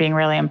retention being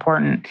really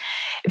important.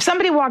 If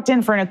somebody walked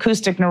in for an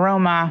acoustic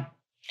neuroma,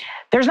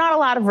 there's not a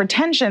lot of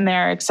retention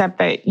there, except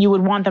that you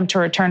would want them to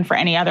return for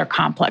any other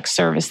complex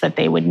service that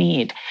they would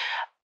need.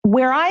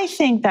 Where I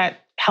think that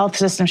health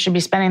systems should be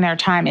spending their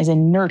time is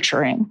in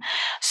nurturing.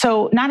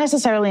 So not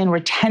necessarily in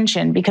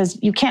retention,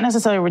 because you can't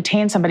necessarily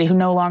retain somebody who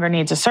no longer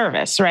needs a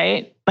service,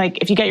 right? Like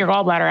if you get your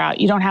gallbladder out,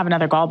 you don't have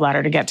another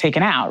gallbladder to get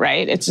taken out,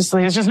 right? There's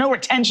just no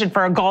retention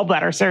for a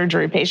gallbladder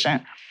surgery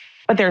patient.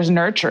 But there's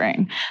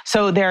nurturing.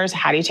 So there's,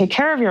 how do you take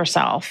care of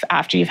yourself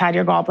after you've had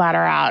your gallbladder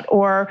out?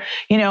 Or,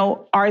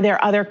 are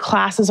there other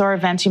classes or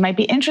events you might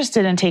be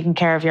interested in taking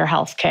care of your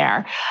health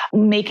care?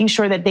 Making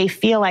sure that they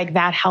feel like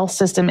that health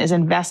system is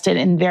invested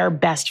in their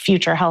best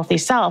future healthy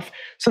self,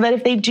 so that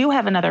if they do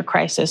have another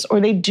crisis or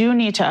they do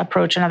need to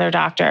approach another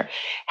doctor,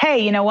 hey,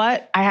 you know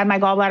what? I had my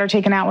gallbladder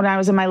taken out when I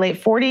was in my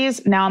late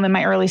 40s. Now I'm in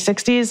my early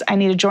 60s. I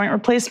need a joint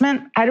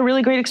replacement. I had a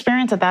really great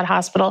experience at that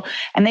hospital.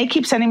 And they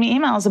keep sending me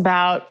emails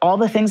about all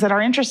the things that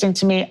are interesting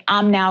to me.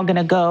 I'm now going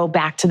to go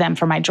back to them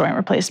for my joint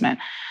replacement.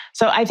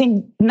 So I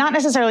think not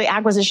necessarily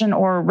acquisition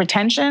or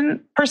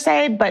retention per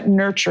se, but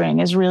nurturing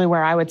is really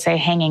where I would say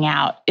hanging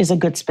out is a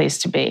good space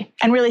to be,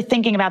 and really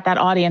thinking about that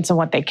audience and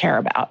what they care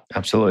about.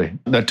 Absolutely.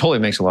 That totally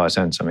makes a lot of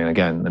sense. I mean,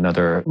 again,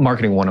 another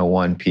marketing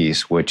 101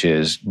 piece, which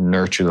is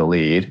nurture the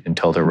lead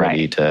until they're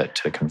ready to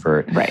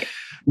convert. Right.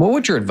 What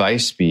would your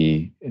advice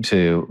be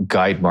to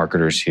guide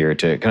marketers here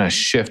to kind of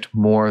shift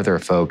more of their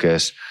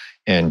focus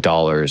and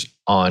dollars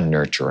on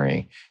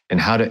nurturing, and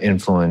how to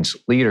influence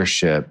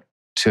leadership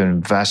to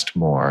invest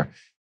more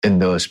in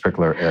those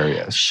particular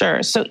areas?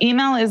 Sure. So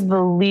email is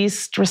the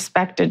least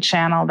respected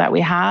channel that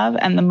we have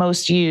and the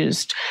most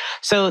used.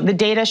 So the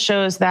data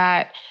shows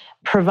that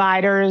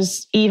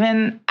providers,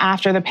 even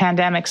after the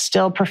pandemic,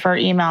 still prefer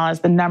email as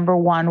the number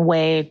one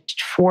way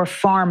for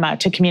pharma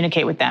to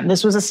communicate with them.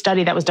 This was a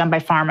study that was done by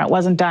pharma. It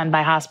wasn't done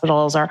by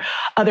hospitals or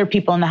other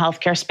people in the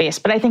healthcare space,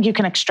 but I think you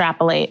can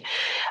extrapolate.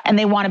 And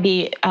they want to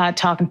be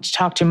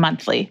talked to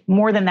monthly.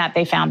 More than that,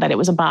 they found that it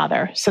was a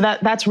bother. So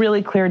that's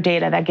really clear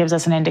data that gives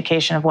us an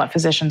indication of what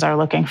physicians are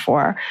looking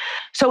for.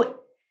 So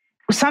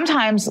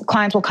sometimes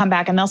clients will come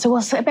back and they'll say,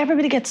 well,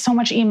 everybody gets so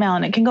much email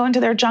and it can go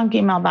into their junk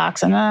email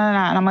box. And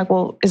I'm like,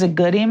 well, is it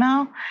good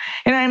email?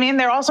 You know what I mean?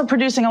 They're also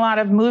producing a lot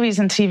of movies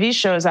and TV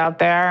shows out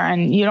there,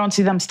 and you don't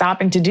see them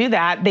stopping to do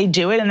that. They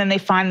do it and then they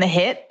find the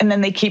hit, and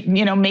then they keep,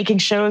 making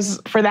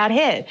shows for that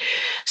hit.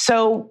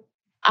 So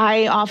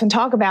I often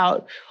talk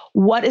about,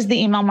 what is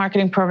the email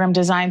marketing program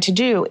designed to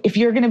do? If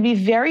you're going to be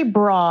very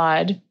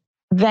broad,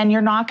 then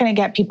you're not going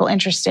to get people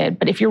interested.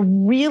 But if you're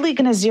really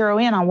going to zero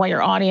in on what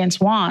your audience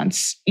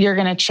wants, you're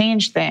going to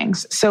change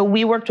things. So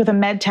we worked with a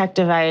med tech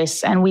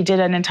device and we did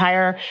an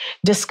entire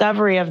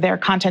discovery of their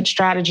content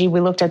strategy.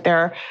 We looked at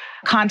their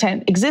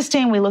content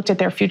existing. We looked at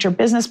their future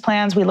business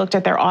plans. We looked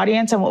at their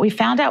audience. And what we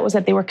found out was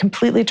that they were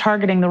completely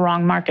targeting the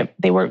wrong market.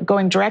 They were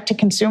going direct to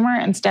consumer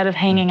instead of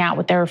hanging out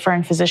with their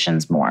referring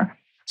physicians more.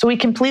 So we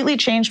completely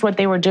changed what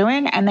they were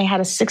doing, and they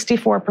had a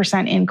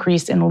 64%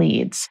 increase in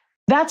leads.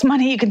 That's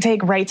money you can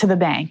take right to the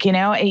bank.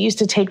 It used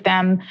to take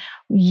them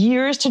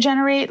years to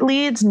generate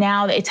leads.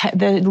 Now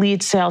the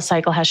lead sales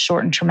cycle has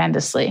shortened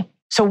tremendously.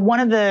 So one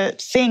of the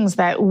things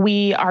that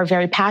we are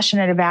very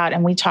passionate about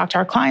and we talk to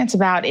our clients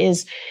about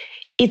is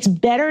it's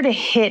better to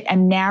hit a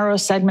narrow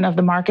segment of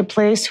the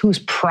marketplace who's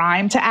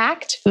primed to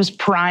act, who's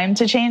primed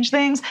to change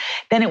things,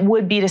 than it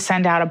would be to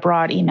send out a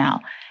broad email.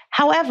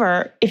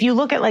 However, if you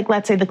look at,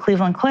 let's say the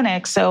Cleveland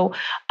Clinic, so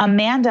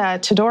Amanda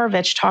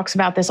Todorovich talks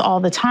about this all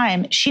the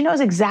time. She knows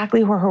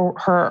exactly who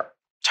her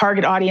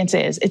target audience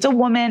is. It's a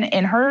woman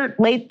in her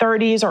late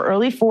 30s or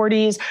early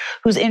 40s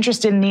who's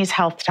interested in these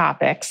health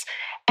topics.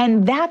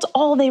 And that's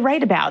all they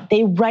write about.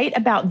 They write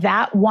about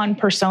that one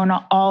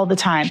persona all the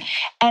time.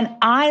 And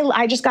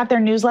I just got their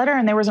newsletter,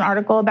 and there was an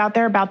article about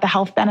the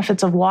health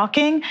benefits of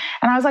walking.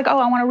 And I was like, oh,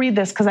 I want to read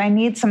this because I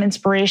need some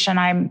inspiration.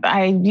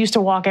 I used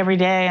to walk every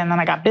day, and then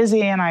I got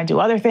busy and I do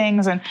other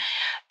things. And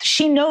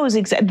she knows,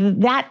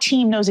 that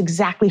team knows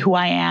exactly who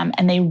I am,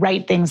 and they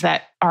write things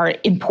that are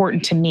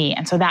important to me.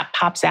 And so that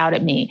pops out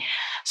at me.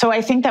 So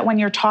I think that when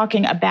you're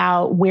talking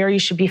about where you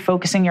should be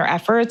focusing your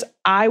efforts,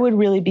 I would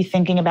really be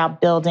thinking about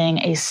building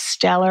a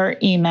stellar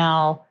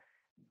email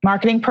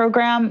marketing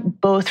program,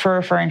 both for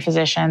referring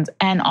physicians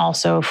and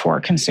also for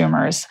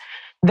consumers.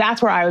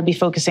 That's where I would be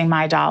focusing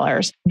my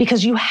dollars,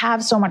 because you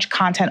have so much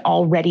content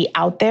already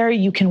out there.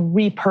 You can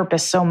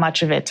repurpose so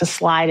much of it to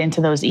slide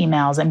into those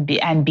emails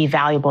and be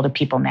valuable to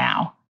people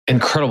now.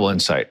 Incredible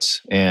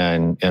insights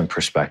and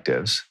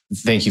perspectives.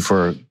 Thank you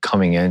for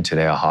coming in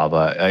today,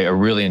 Ahava. I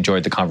really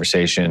enjoyed the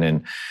conversation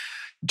and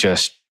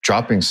just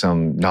dropping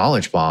some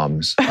knowledge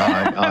bombs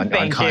on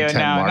Thank content you.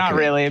 No, marketing. not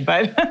really,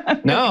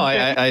 but No,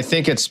 I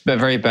think it's been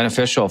very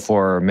beneficial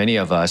for many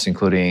of us,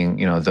 including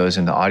those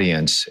in the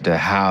audience, to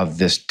have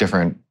this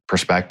different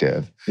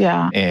perspective.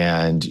 Yeah.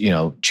 And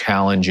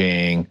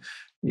challenging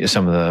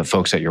some of the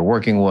folks that you're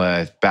working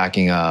with,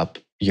 backing up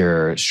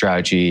your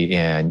strategy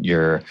and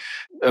your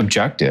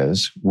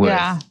objectives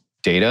with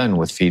data and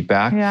with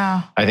feedback.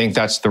 Yeah. I think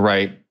that's the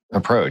right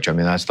approach. I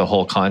mean, that's the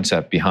whole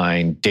concept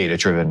behind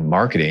data-driven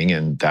marketing,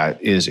 and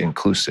that is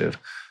inclusive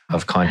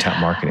of content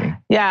marketing.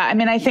 Yeah. I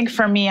mean, I think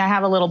for me, I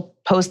have a little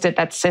Post-it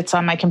that sits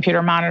on my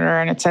computer monitor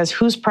and it says,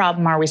 whose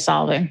problem are we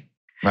solving?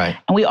 Right.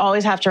 And we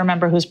always have to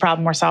remember whose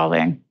problem we're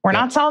solving. We're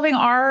not solving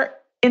our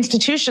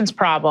institution's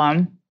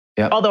problem,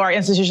 although our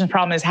institution's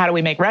problem is how do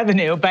we make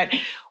revenue, but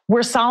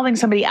we're solving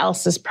somebody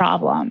else's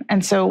problem.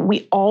 And so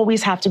we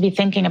always have to be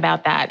thinking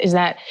about that, is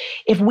that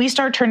if we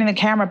start turning the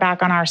camera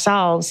back on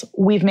ourselves,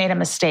 we've made a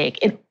mistake.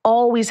 It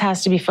always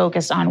has to be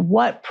focused on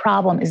what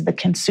problem is the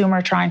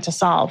consumer trying to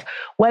solve,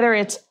 whether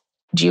it's,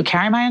 do you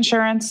carry my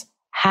insurance?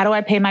 How do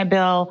I pay my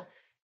bill?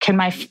 Can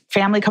my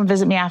family come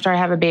visit me after I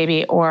have a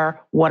baby?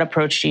 Or what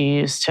approach do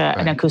you use to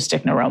an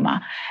acoustic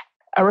neuroma?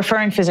 A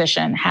referring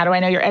physician, how do I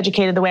know you're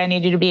educated the way I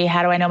need you to be?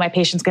 How do I know my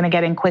patient's going to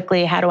get in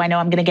quickly? How do I know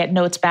I'm going to get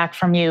notes back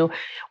from you?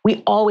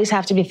 We always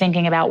have to be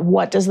thinking about,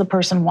 what does the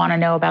person want to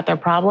know about their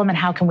problem, and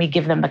how can we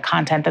give them the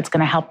content that's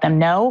going to help them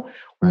know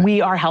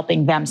we are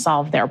helping them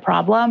solve their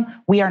problem.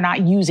 We are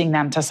not using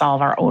them to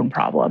solve our own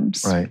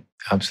problems. Right,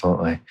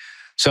 absolutely.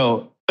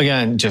 So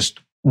again, just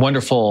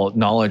wonderful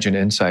knowledge and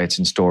insights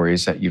and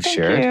stories that you've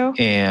shared. You.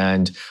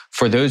 And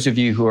for those of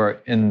you who are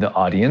in the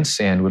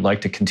audience and would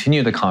like to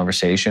continue the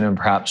conversation and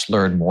perhaps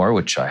learn more,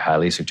 which I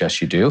highly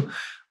suggest you do,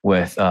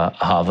 with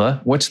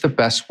Ahava, what's the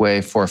best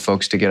way for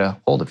folks to get a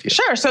hold of you?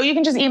 Sure. So you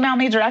can just email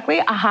me directly,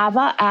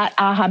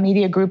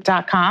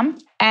 ahava@ahamediagroup.com.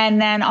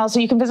 And then also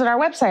you can visit our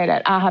website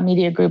at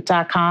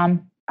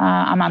ahamediagroup.com.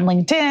 I'm on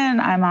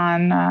LinkedIn. I'm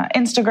on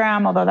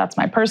Instagram, although that's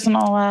my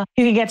personal.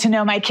 You can get to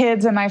know my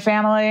kids and my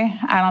family.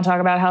 I don't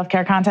talk about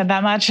healthcare content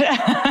that much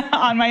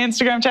on my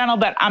Instagram channel,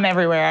 but I'm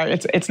everywhere.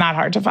 It's not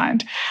hard to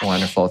find.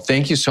 Wonderful.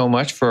 Thank you so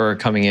much for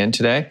coming in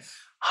today.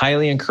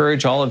 Highly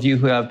encourage all of you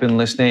who have been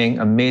listening.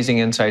 Amazing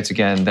insights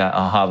again that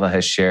Ahava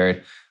has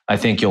shared. I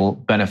think you'll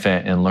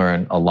benefit and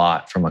learn a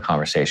lot from a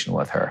conversation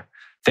with her.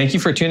 Thank you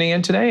for tuning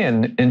in today.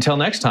 And until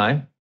next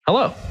time,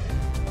 hello.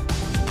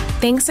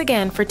 Thanks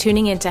again for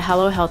tuning in to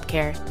Hello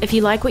Healthcare. If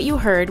you like what you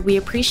heard, we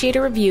appreciate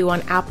a review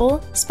on Apple,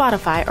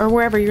 Spotify, or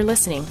wherever you're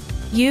listening.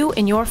 You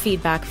and your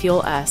feedback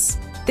fuel us.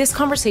 This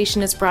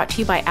conversation is brought to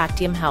you by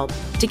Actium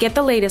Health. To get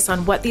the latest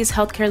on what these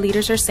healthcare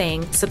leaders are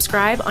saying,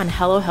 subscribe on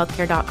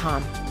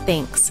HelloHealthcare.com.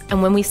 Thanks.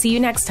 And when we see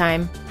you next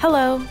time,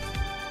 hello.